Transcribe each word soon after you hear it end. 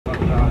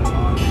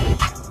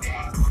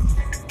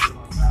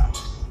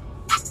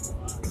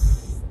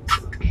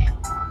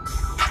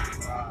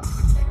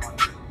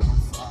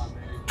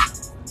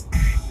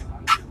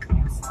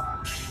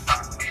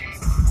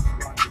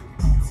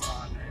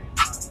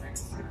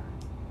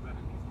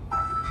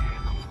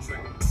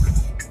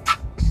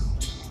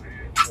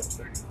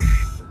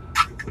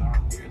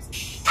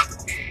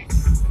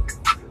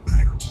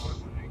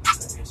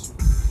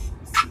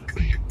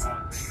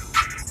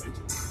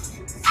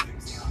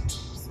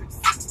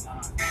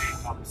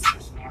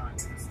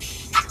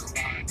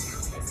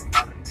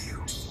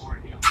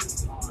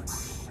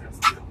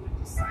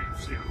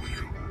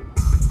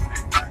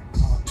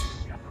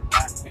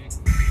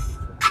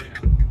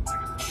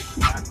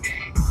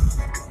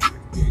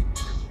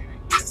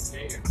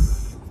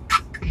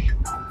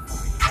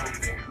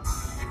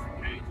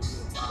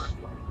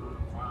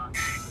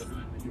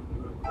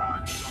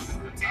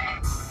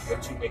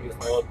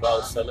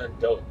about selling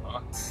dope, huh?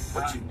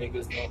 What you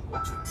niggas know?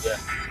 What you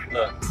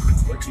look?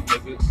 What you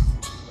niggas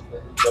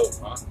dope,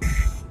 huh?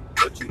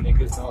 What you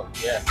niggas know?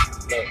 Yeah,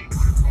 look.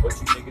 What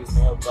you niggas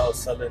know about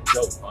selling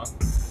dope, huh?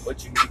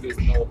 What you niggas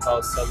know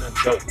about selling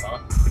dope, huh?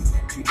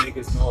 What you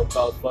niggas know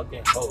about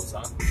fucking hoes,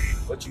 huh?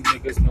 What you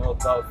niggas know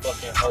about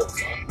fucking hoes,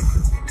 huh?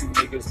 What you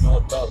niggas know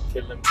about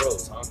killing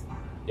bros, huh?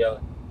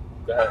 Yo,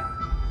 go ahead.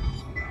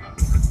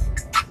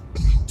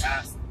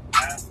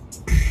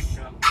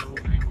 Come through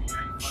and we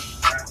ain't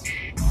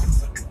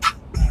fucking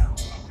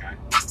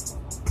fast.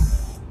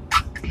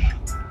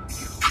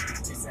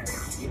 He said,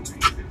 what you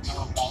niggas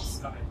know about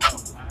selling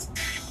dope, huh?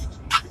 What you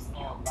niggas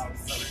know about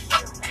selling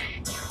dope, huh?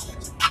 What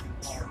you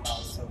niggas know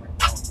about selling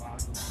dope,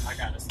 huh? I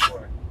got a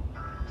story.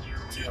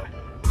 Chill. I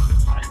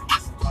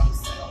used to try to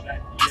sell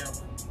that, yeah.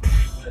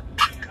 But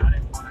man, I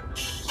didn't want to go to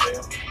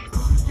jail.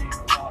 When you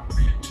get caught, man,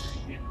 you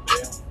ain't getting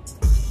bail.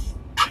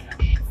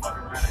 Man, fuck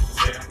around in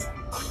jail.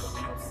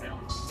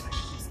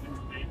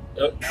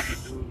 Yep. Never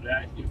do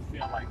that, you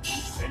feel like two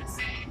cents.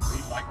 Be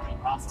like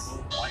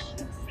impossible, like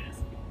two cents.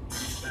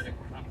 You better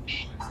come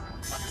through and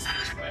fucking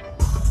switch back.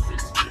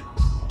 This shit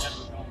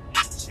never gonna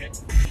get checked.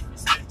 If you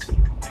snitch,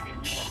 nigga, you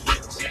gon'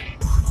 get checked.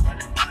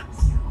 Better not,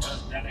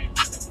 cause that ain't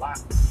just a block.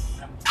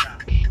 Never try,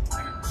 nigga, be the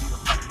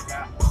fucking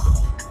guy.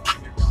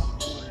 Nigga, don't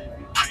do it if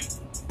you can't.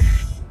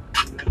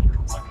 You let the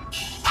fucking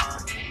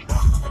mind.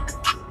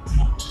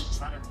 I'm really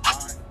trying to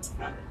find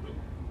how to do.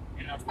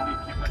 And I really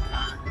keep an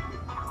eye.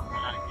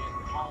 When I get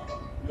home,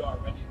 you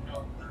already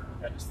know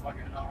that it's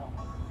fucking on.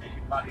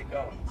 Anybody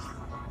go.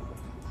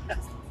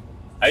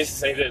 I used to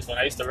say this when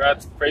I used to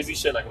rap crazy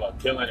shit like about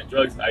killing and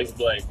drugs. I used to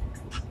be like,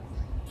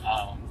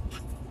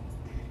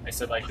 I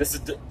said like this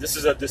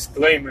is a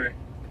disclaimer.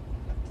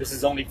 This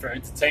is only for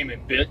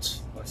entertainment, bitch,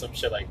 or some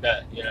shit like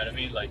that. You know what I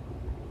mean? Like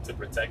to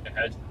protect and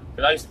hedge.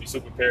 Because I used to be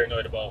super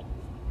paranoid about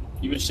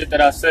even shit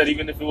that I said,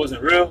 even if it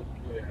wasn't real.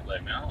 Yeah.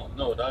 Like man, I don't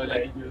know, dog.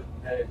 Like,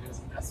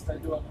 That's what they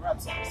do on the rap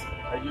songs.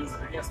 They use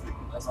it against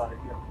people. That's how they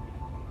do it.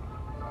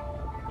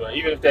 but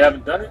even if they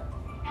haven't done it,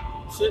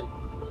 shit.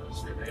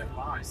 Shit, they'll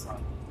find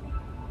something.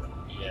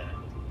 Yeah.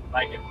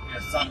 Like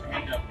if something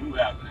end up do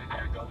happen,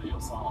 they'll go to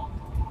your song.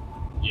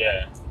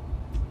 Yeah.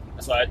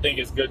 That's why I think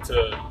it's good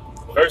to,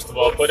 first of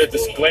all, put a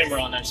disclaimer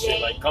on that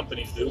shit like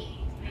companies do.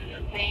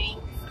 And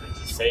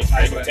just say it's for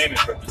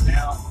entertainment purposes.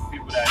 Now,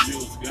 people that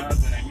use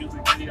guns in their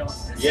music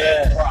videos, they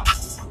Yeah. say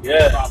props.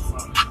 Yeah. Props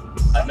on it.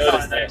 I noticed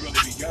Sometimes that. they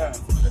really be guns.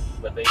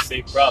 But they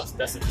say props.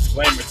 That's a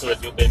disclaimer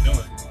towards what they're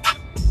doing.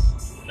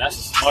 And that's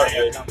a smart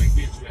They'll way. come and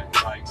get you and be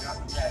like,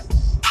 yeah,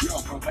 you're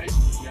on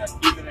probation. Yeah,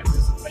 even if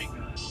it's a fake gun.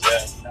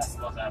 Yeah. That's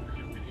supposed to happen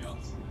in your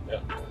videos.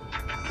 Yeah.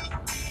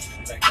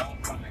 They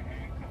don't come in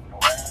handcuff your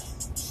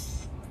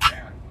ass.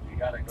 Damn, you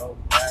gotta go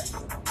back.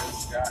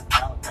 This guy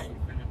out there, you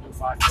finna do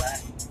 5 back.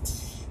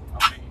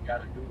 I mean, you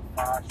gotta do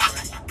 5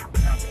 straight.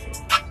 Man,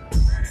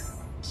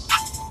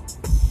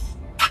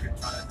 you're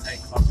trying to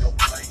take off your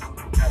plate. You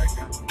gotta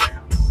go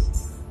down.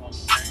 Slow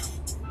down.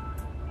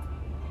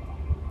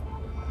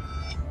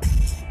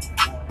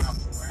 Going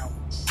around,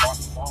 park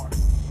bar.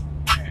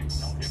 Man,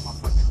 don't get my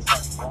fucking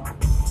truck bar.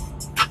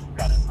 You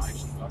got a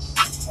nice truck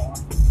bar.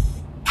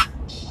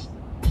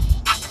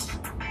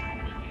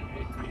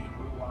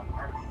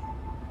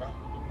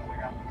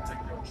 Take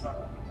your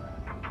truck.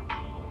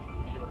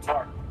 Your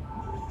truck.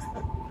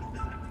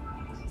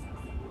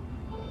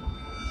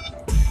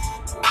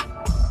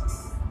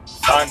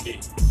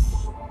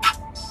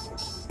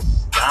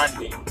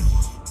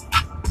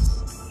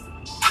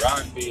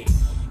 Gandhi.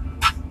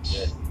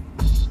 Yeah.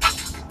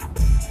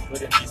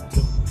 Putting these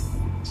two.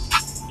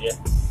 Yeah.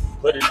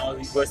 Putting all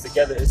these words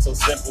together is so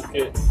simple,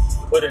 kid.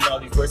 Putting all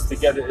these words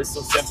together is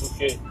so simple,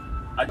 kid.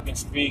 I can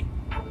speak,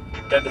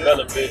 then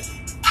develop it.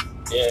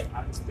 Yeah.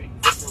 I can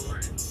speak different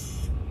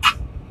words.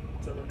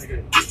 Tell the nigga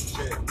to get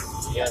shit.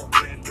 Yeah.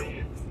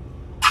 Then,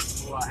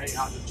 oh, I hate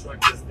how the truck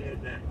just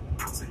did that.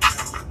 So, you know,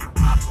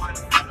 I find a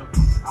better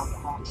out the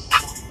home.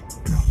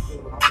 Come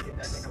through, I'm gonna get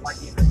that nigga like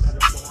he's a better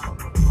form.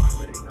 I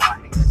really know I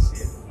hate that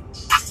shit.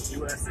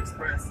 US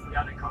Express,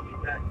 y'all didn't call me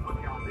back. Put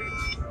me on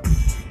beach.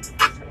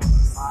 Put you on the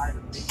side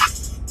of me.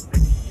 Nigga,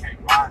 you can't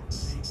ride with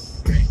me.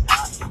 You ain't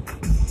die for me.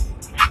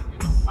 You ain't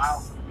get no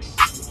miles for me.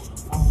 You on the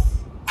phone,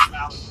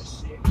 smiling and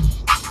shit.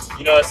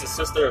 You know, it's a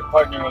sister or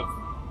partner of,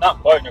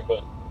 not partner,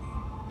 but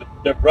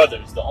they're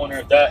brothers. The owner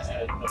of that,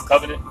 and of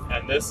Covenant,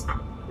 and this.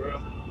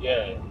 Bro,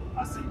 Yeah.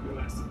 I see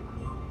US.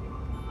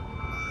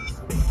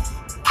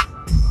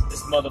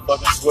 This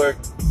motherfucking swerve.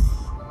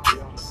 Be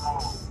on the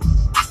phone.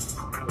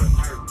 Feeling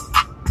nervous.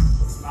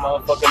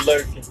 Motherfucking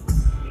lurking.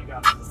 You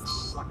got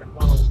fucking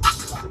low.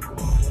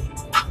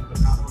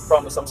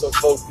 Promise I'm so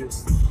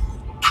focused.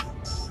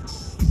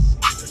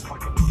 Just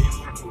fucking get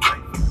where you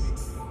wait for me.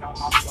 Don't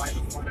hop right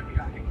in front of me. I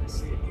hate this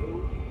shit,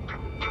 dude.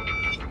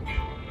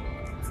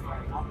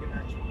 Start knocking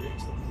at you,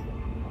 bitch.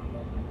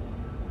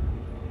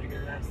 Nigga,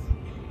 that's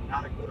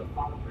not a good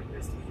follow for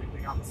this. You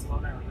think I'm gonna slow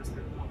down? This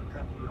nigga wanna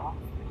cut me off?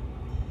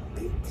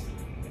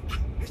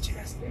 Bitch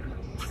ass nigga.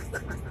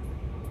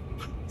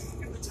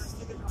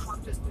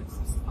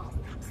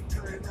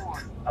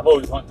 I've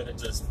always wanted to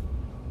just.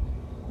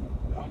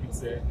 I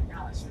said,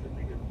 God, shoot a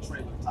nigga in the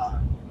trailer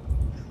tire.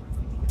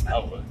 I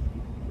would.